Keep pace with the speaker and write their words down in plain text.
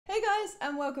guys,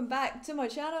 and welcome back to my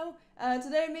channel.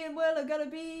 Today me and Will are gonna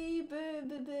be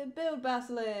build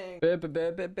battling. Build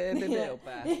battling.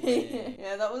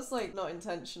 Yeah, that was like not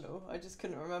intentional. I just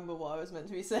couldn't remember what I was meant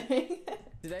to be saying.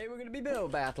 Today we're gonna be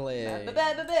build battling.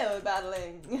 Build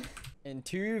battling. In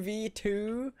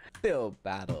 2v2 build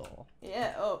battle.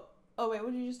 Yeah. Oh wait,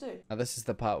 what did you just do? Now this is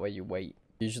the part where you wait.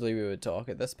 Usually we would talk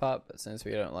at this part, but since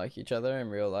we don't like each other in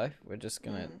real life, we're just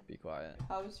gonna be quiet.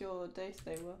 How was your day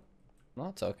today, Will? I'm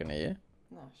not talking to you.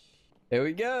 No. Here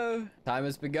we go. Time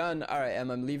has begun. All right,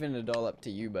 I'm leaving it all up to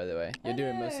you, by the way. You're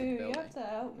doing most of the building. You have to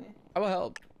help me. I will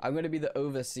help. I'm gonna be the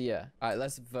overseer. All right,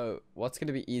 let's vote. What's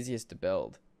gonna be easiest to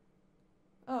build?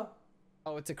 Oh,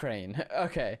 it's a crane.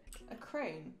 Okay. a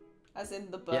crane, as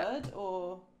in the bird,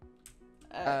 or?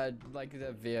 Like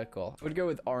the vehicle. I would go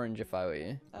with orange if I were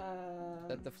you.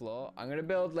 Set the floor. I'm gonna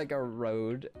build like a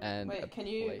road and wait, a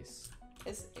place.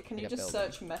 Can you just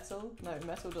search metal? No,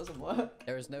 metal doesn't work.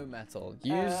 There is no metal.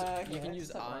 You can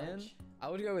use iron. Orange. I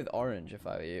would go with orange if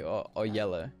I were you, or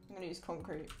yellow. I'm gonna use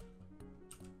concrete.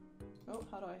 Oh,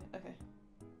 how do I? Okay.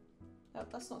 Oh,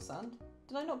 that's not sand.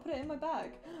 Did I not put it in my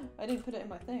bag? I didn't put it in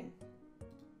my thing.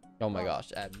 Oh my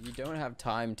gosh, Ed, you don't have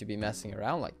time to be messing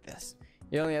around like this.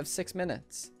 You only have 6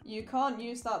 minutes. You can't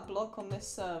use that block on this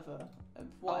server.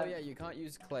 Oh yeah, you can't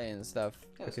use clay and stuff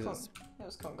because it was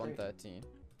concrete. 113.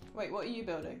 Wait, what are you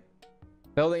building?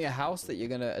 Building a house that you're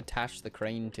gonna attach the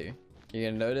crane to. You're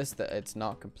gonna notice that it's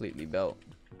not completely built.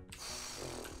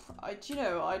 I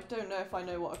don't know if I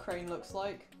know what a crane looks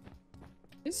like.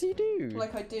 Yes, you do.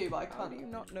 Like I do, but I can't. How do you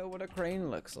not know what a crane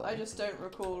looks like? I just don't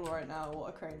recall right now what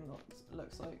a crane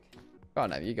looks like. Oh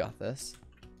no, you got this.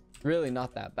 Really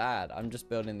not that bad. I'm just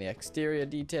building the exterior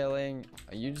detailing.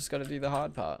 You just gotta do the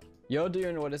hard part. You're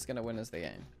doing what is gonna win us the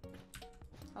game.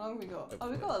 How long have we got? Oh,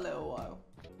 we got a little while.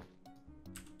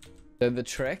 So the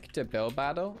trick to build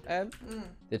battle, Ed,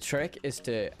 the trick is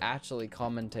to actually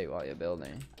commentate while you're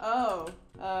building. Oh,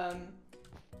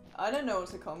 I don't know what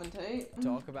to commentate.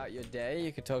 Talk about your day.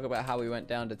 You could talk about how we went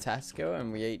down to Tesco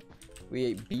and we ate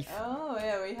beef. Oh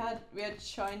yeah, we had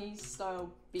Chinese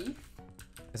style beef.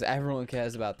 Because everyone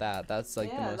cares about that. That's like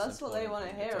the most that's what they want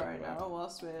to hear right now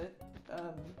whilst we're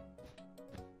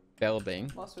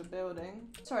building.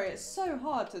 Sorry, it's so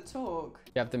hard to talk.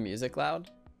 You have the music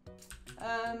loud?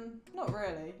 Not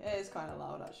really. It is kind of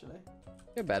loud actually.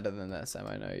 You're better than this, Em.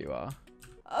 I know you are.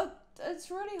 It's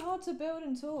really hard to build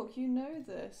and talk. You know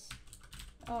this.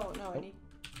 Oh no, I need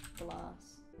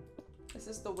glass. This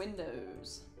is the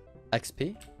windows.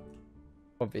 XP?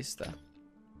 Or Vista?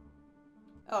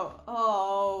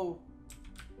 Oh.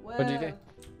 Well, what do you do?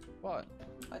 What?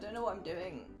 I don't know what I'm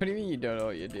doing. What do you mean you don't know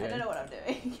what you're doing? I don't know what I'm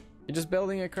doing. You're just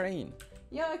building a crane.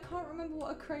 Yeah, I can't remember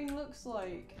what a crane looks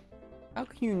like. How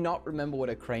can you not remember what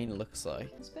a crane looks like?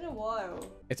 It's been a while.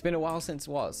 It's been a while since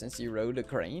what? Since you rode a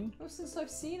crane? Well, since I've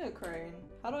seen a crane.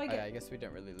 How do I get... I guess we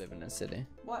don't really live in a city.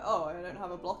 Why? Oh, I don't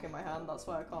have a block in my hand. That's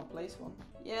why I can't place one.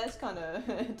 Yeah, it's kind of...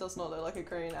 It does not look like a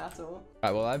crane at all.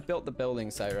 Alright, well, I've built the building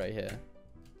site right here.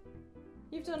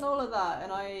 You've done all of that,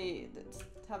 and I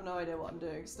have no idea what I'm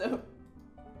doing still.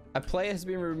 A player has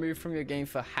been removed from your game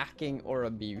for hacking or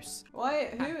abuse.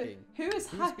 Why? Hacking. Who is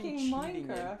hacking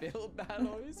Minecraft? Build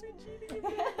battle. Who's been cheating in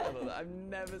build battle? I've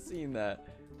never seen that.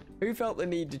 Who felt the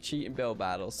need to cheat in build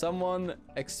battle? Someone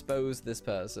exposed this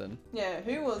person. Yeah,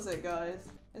 who was it, guys?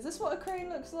 Is this what a crane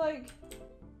looks like?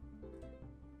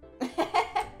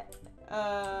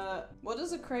 What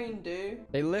does a crane do?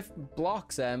 They lift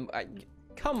blocks, Em.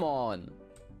 Come on.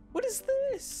 What is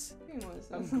this?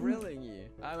 I'm grilling you.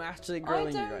 I'm actually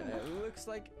grilling you right now. It looks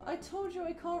like... I told you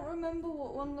I can't remember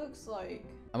what one looks like.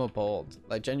 I'm appalled.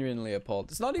 Like, genuinely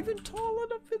appalled. It's not even tall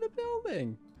enough for the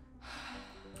building.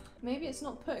 Maybe it's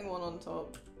not putting one on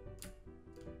top.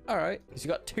 Alright, because you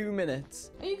got 2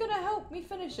 minutes. Are you going to help me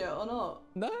finish it or not?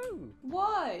 No.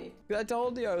 Why? I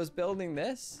told you I was building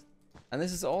this. And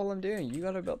this is all I'm doing. You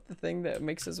got to build the thing that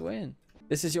makes us win.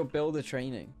 This is your builder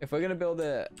training. If we're going to build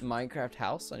a Minecraft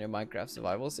house on your Minecraft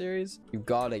survival series, you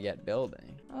gotta get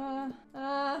building.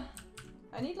 I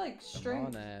need like string.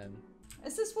 Come on, Em.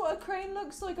 Is this what a crane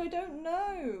looks like? I don't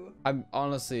know. I'm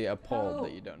honestly appalled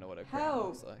that you don't know what a crane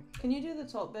looks like. Can you do the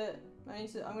top bit?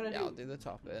 I'll do the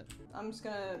top bit. I'm just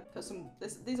gonna put some,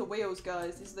 these are wheels,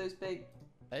 guys. These are those big.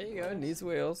 There you go, it needs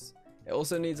wheels. It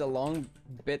also needs a long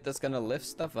bit that's gonna lift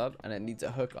stuff up, and it needs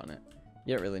a hook on it.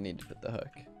 You don't really need to put the hook.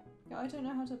 Yeah, I don't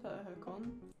know how to put a hook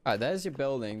on. Alright, there's your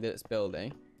building that it's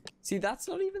building. See, that's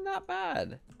not even that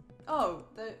bad. Oh,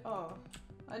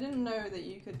 I didn't know that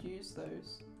you could use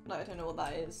those. No, I don't know what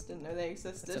that is. Didn't know they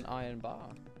existed. It's an iron bar.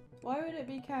 Why would it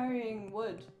be carrying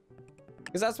wood?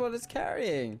 Because that's what it's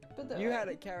carrying. But You had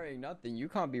it carrying nothing. You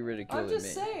can't be ridiculing me. I'm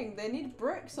just saying, they need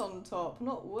bricks on top,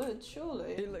 not wood,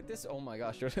 surely. Hey, look, this. Oh my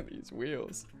gosh, what are these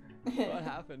wheels? What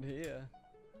happened here?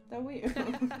 They're weird.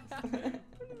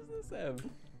 What is this, Em?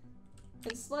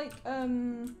 It's like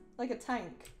a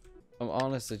tank. I'm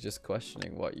honestly just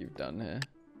questioning what you've done here.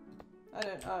 I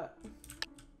don't,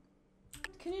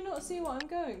 can you not see what I'm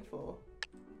going for?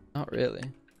 Not really.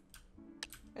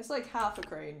 It's like half a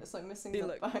crane. It's like missing See, the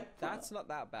look, back part. that's not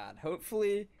that bad.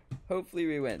 Hopefully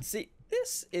we win. See,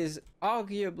 this is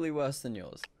arguably worse than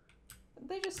yours.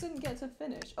 They just didn't get to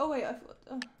finish. Oh wait,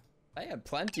 I had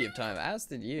plenty of time, as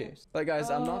did you. But guys,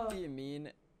 I'm not being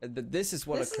mean, but this is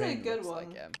what This a crane is a good looks one.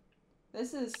 like, Em.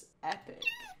 This is epic.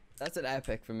 That's an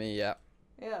epic for me, yeah.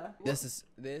 Yeah. This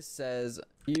says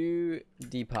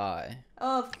PewDiePie.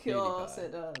 Of course PewDiePie.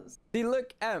 it does. See,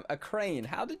 look, Em, a crane.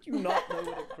 How did you not know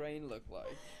what a crane looked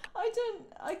like?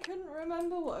 I couldn't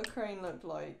remember what a crane looked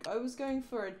like. I was going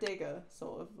for a digger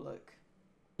sort of look.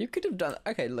 You could have done.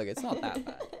 Okay, look, it's not that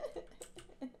bad.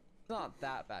 It's not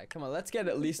that bad. Come on, let's get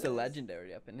at least a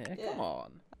legendary up in here. Yeah. Come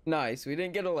on. Nice. We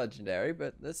didn't get a legendary,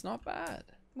 but that's not bad.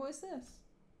 What is this?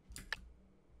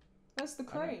 That's the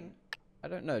crane. I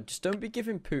don't know. Just don't be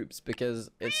giving poops because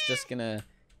it's just gonna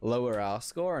lower our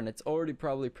score, and it's already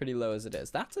probably pretty low as it is.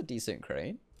 That's a decent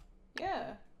crane.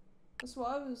 Yeah. That's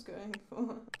what I was going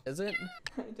for. Is it?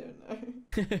 I don't know.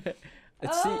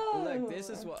 Let's see. Look, this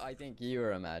is what I think you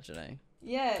were imagining.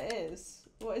 Yeah, it is.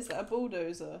 What is that? A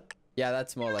bulldozer? Yeah,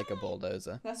 that's more like a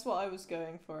bulldozer. That's what I was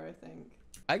going for, I think.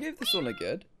 I gave this one a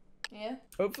good. Yeah?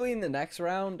 Hopefully in the next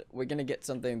round, we're gonna get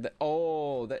something that...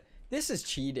 Oh, this is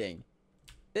cheating.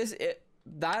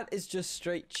 That is just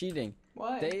straight cheating.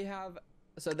 Why? They've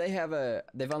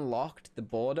unlocked the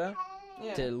border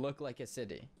Yeah. to look like a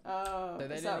city. Oh, So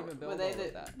they is didn't that, even build were they all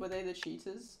of that. Were they the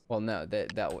cheaters? Well, no, they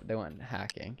weren't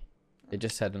hacking. They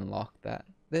just had unlocked that.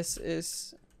 This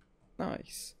is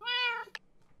nice.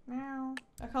 Meow.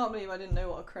 I can't believe I didn't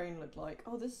know what a crane looked like.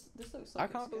 Oh, this looks like I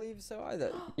can't it's good. believe so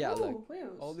either. Yeah, Ooh, look,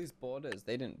 wheels. all these borders,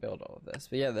 they didn't build all of this.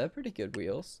 But yeah, they're pretty good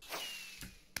wheels.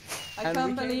 I And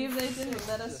can't we believe they came didn't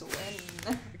let us sixth.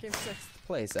 win. We came 6th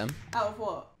place, Em. Out of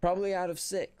what? Probably out of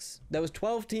 6. There was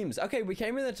 12 teams. Okay, we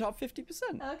came in the top 50%.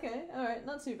 Okay, alright,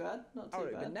 not too bad. Not too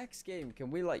Alright, the bad. next game, can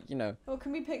we like, you know, Well,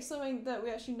 can we pick something that we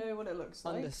actually know what it looks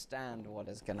like? understand what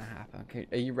is gonna happen? Okay,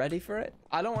 are you ready for it?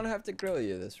 I don't want to have to grill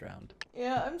you this round.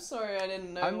 Yeah, I'm sorry I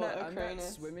didn't know I'm what that, a I'm crane that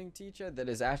is. swimming teacher that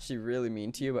is actually really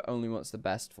mean to you but only wants the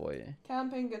best for you.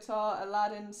 Camping, guitar,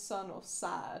 Aladdin, sun, or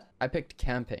sad? I picked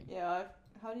camping. Yeah,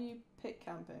 how do you pick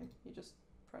camping? You just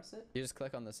press it? You just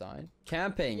click on the sign.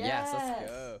 Camping, yes, let's Yes.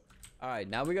 go. Alright,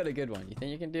 now we got a good one. You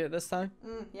think you can do it this time?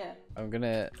 Yeah. I'm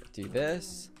gonna do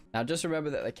this. Now just remember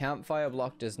that the campfire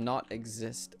block does not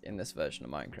exist in this version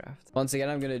of Minecraft. Once again,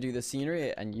 I'm gonna do the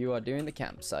scenery and you are doing the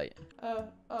campsite. Oh,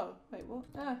 wait, what?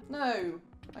 Ah, no!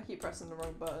 I keep pressing the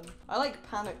wrong button. I like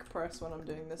panic press when I'm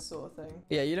doing this sort of thing.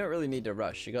 Yeah, you don't really need to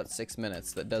rush. You got 6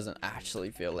 minutes. That doesn't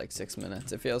actually feel like 6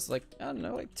 minutes. It feels like, I don't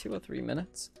know, like 2 or 3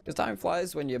 minutes. Because time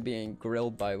flies when you're being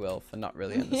grilled by Will for not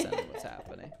really understanding what's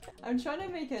happening. I'm trying to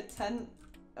make a tent,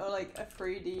 or like a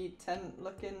 3D tent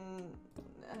looking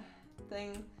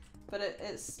thing, but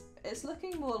it's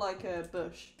looking more like a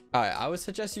bush. Alright, I would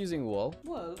suggest using wool.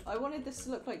 Well, I wanted this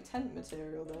to look like tent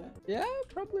material though. Yeah,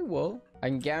 probably wool. I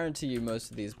can guarantee you most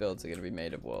of these builds are going to be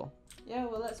made of wool. Yeah,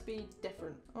 well, let's be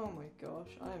different. Oh my gosh,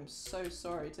 I am so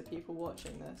sorry to people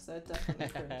watching this. They're definitely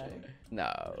cringing.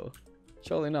 No,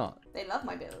 surely not. They love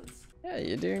my builds. Yeah,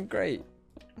 you're doing great.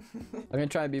 I'm going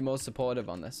to try and be more supportive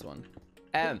on this one.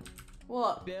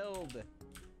 What? Build.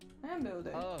 I am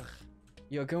building. Ugh,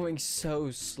 you're going so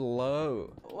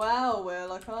slow. Wow,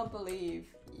 Will, I can't believe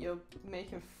you're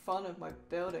making fun of my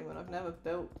building when I've never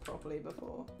built properly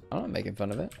before. I'm not making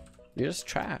fun of it. You're just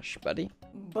trash, buddy.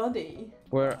 Buddy?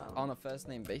 We're Wow. on a first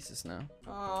name basis now.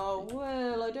 Oh,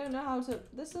 Will, I don't know how to...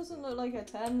 This doesn't look like a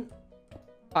tent.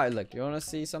 Alright, look, you want to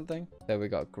see something? So we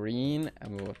got green,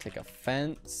 and we will take a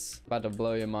fence. About to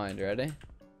blow your mind, ready?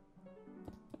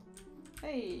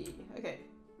 Hey, okay.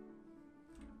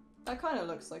 That kind of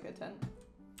looks like a tent.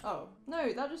 Oh,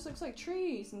 no, that just looks like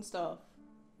trees and stuff.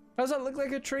 How does that look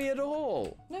like a tree at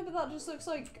all? No, but that just looks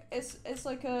like it's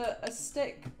like a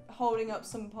stick holding up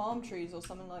some palm trees or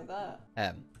something like that.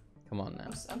 Come on now.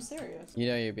 I'm serious. You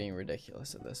know you're being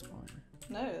ridiculous at this point.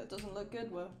 No, that doesn't look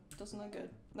good, Will. Doesn't look good.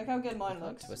 Look how good mine Don't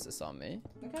looks. twist this on me.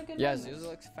 Look how good Yes, mine yours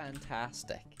looks. looks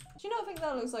fantastic. Do you not think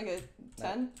that looks like a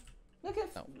tent? Look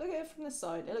No. at it from this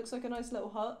side. It looks like a nice little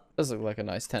hut. Does look like a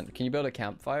nice tent. Can you build a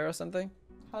campfire or something?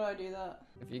 How do I do that?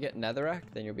 If you get netherrack,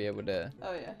 then you'll be able to...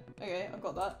 Oh yeah. Okay, I've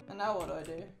got that. And now what do I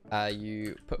do?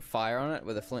 You put fire on it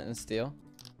with a flint and steel.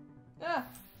 Ah!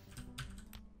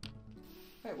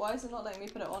 Wait, why is it not letting me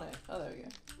put it on it? Oh, there we go.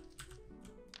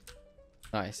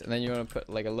 Nice. And then you want to put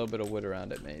like a little bit of wood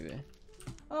around it, maybe.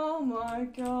 Oh my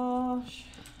gosh.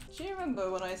 Do you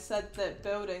remember when I said that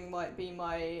building might be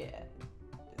my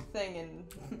thing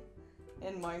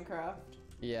in Minecraft?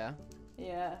 Yeah.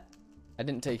 Yeah. I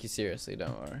didn't take you seriously,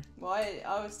 don't worry. Well,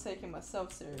 I was taking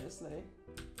myself seriously.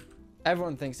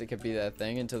 Everyone thinks it could be their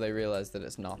thing until they realize that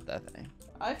it's not their thing.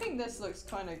 I think this looks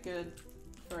kind of good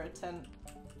for a tent.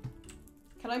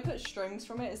 Can I put strings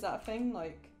from it? Is that a thing?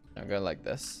 Like... I'm going like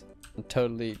this. I'm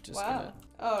totally just gonna...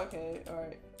 Oh, okay.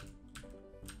 Alright.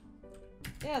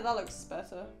 Yeah, that looks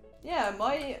better. Yeah,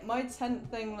 my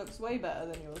tent thing looks way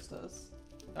better than yours does.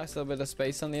 Nice little bit of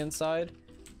space on the inside.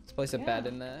 Let's place a bed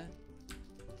in there.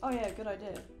 Oh yeah, good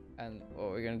idea. And what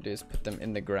we're gonna do is put them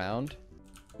in the ground.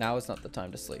 Now is not the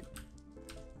time to sleep.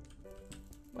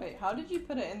 Wait, how did you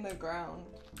put it in the ground?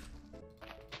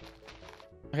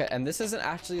 Okay, and this isn't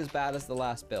actually as bad as the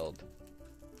last build.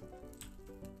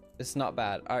 It's not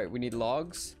bad. Alright, we need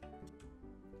logs.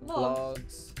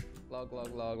 Logs. Log.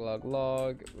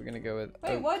 We're gonna go with...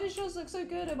 Wait, why does yours look so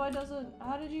good and mine doesn't?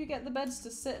 How did you get the beds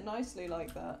to sit nicely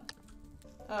like that?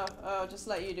 Oh, just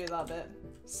let you do that bit.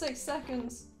 6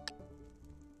 seconds.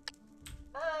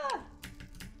 Ah!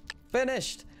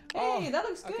 Finished! Hey, that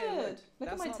looks good! Okay, look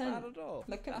at my tent. Bad at all.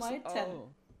 Look at my tent. Oh,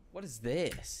 what is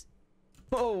this?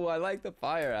 Oh, I like the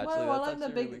fire actually. Well, I That's like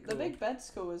actually really cool. the big bed's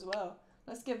cool as well.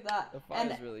 Let's give that The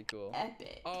fire's really cool.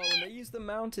 epic. Oh, and they use the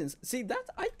mountains. See,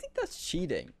 I think that's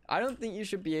cheating. I don't think you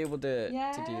should be able to do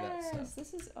that stuff. Yes,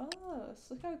 this is us.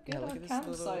 Look how good Yeah, our look at this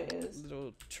campsite is.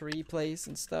 little tree place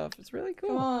and stuff. It's really cool.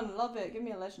 Come on, love it. Give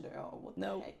me a legendary. Oh, what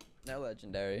the heck? No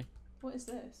legendary. What is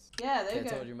this? Yeah, there you I go.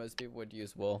 told you most people would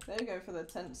use wool. There you go for the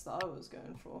tents that I was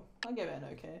going for. I'll give it an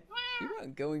okay. You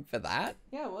weren't going for that.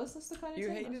 Yeah, was this the kind of You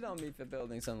tent? hated on me for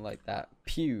building something like that.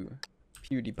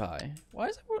 PewDiePie. Why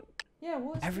is everyone... Yeah,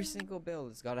 what is Every single build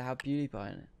has got to have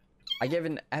PewDiePie in it. I gave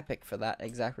an epic for that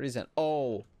exact reason.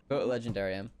 Oh, built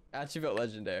legendary, I actually built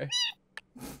legendary.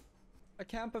 A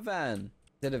camper van.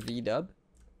 Is it a V-dub?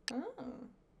 Oh.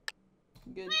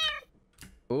 Good.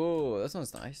 Oh, that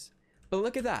sounds nice. But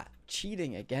look at that.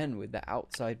 Cheating again with the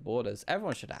outside borders.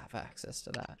 Everyone should have access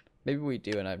to that. Maybe we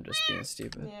do and I'm just being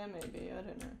stupid. Yeah, maybe. I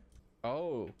don't know.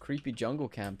 Oh, creepy jungle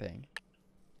camping.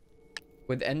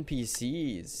 With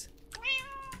NPCs.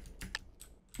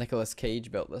 Nicolas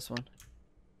Cage built this one.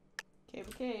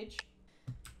 Cable cage.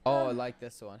 Oh, I like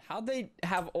this one. How'd they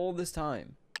have all this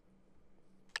time?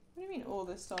 What do you mean all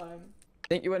this time? I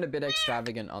think you went a bit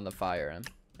extravagant on the fire, Em,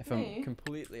 if Me? I'm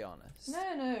completely honest.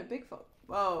 No, big fuck.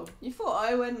 Whoa, you thought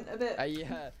I went a bit...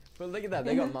 Yeah, but look at that.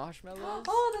 They got marshmallows.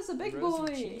 Oh, there's a big rosy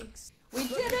boy. cheeks. We Look,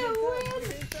 didn't we're win.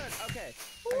 doing third. Okay,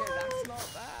 that's not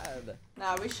bad.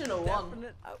 Nah, we should have won.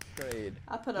 Definite upgrade.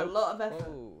 I put a lot of effort.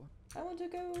 Whoa. I want to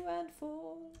go and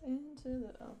fall into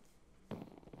the... Oh.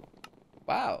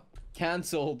 Wow.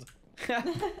 Cancelled.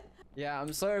 Yeah,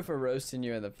 I'm sorry for roasting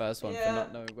you in the first one for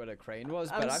not knowing what a crane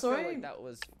was, but I feel like that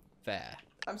was fair.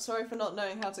 I'm sorry for not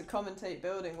knowing how to commentate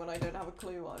building when I don't have a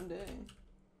clue what I'm doing.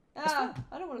 I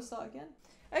don't want to start again.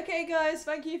 Okay guys,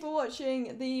 thank you for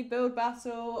watching the build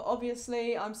battle.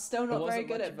 Obviously, I'm still not very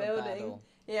good at building.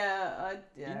 Yeah,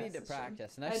 you need to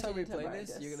practice. Next time we play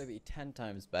this, you're going to be 10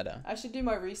 times better. I should do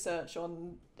my research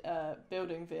on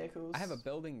building vehicles. I have a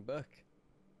building book.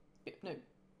 No,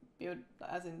 build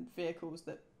as in vehicles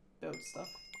that build stuff.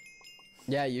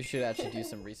 Yeah, you should actually do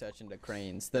some research into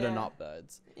cranes that are not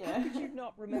birds. Yeah. How could you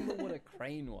not remember what a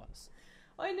crane was?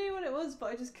 I knew what it was,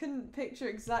 but I just couldn't picture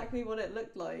exactly what it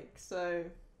looked like, so...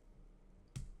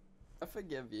 I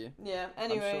forgive you. Yeah,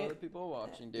 anyway. I'm sure that people are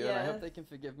watching, dude, and I hope they can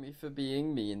forgive me for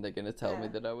being mean. They're gonna tell me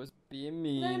that I was being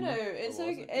mean. No, it's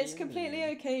okay. It's completely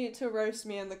okay to roast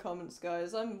me in the comments,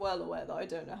 guys. I'm well aware that I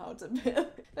don't know how to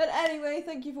build. But anyway,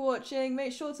 thank you for watching.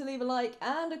 Make sure to leave a like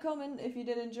and a comment if you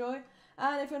did enjoy.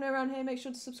 And if you're new around here, make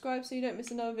sure to subscribe so you don't miss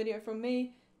another video from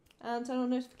me. And turn on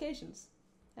notifications.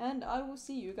 And I will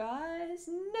see you guys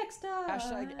next time.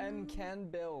 Hashtag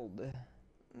 #MCanBuild.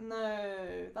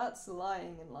 No, that's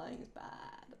lying, and lying is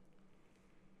bad.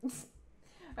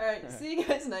 Alright, see you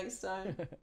guys next time.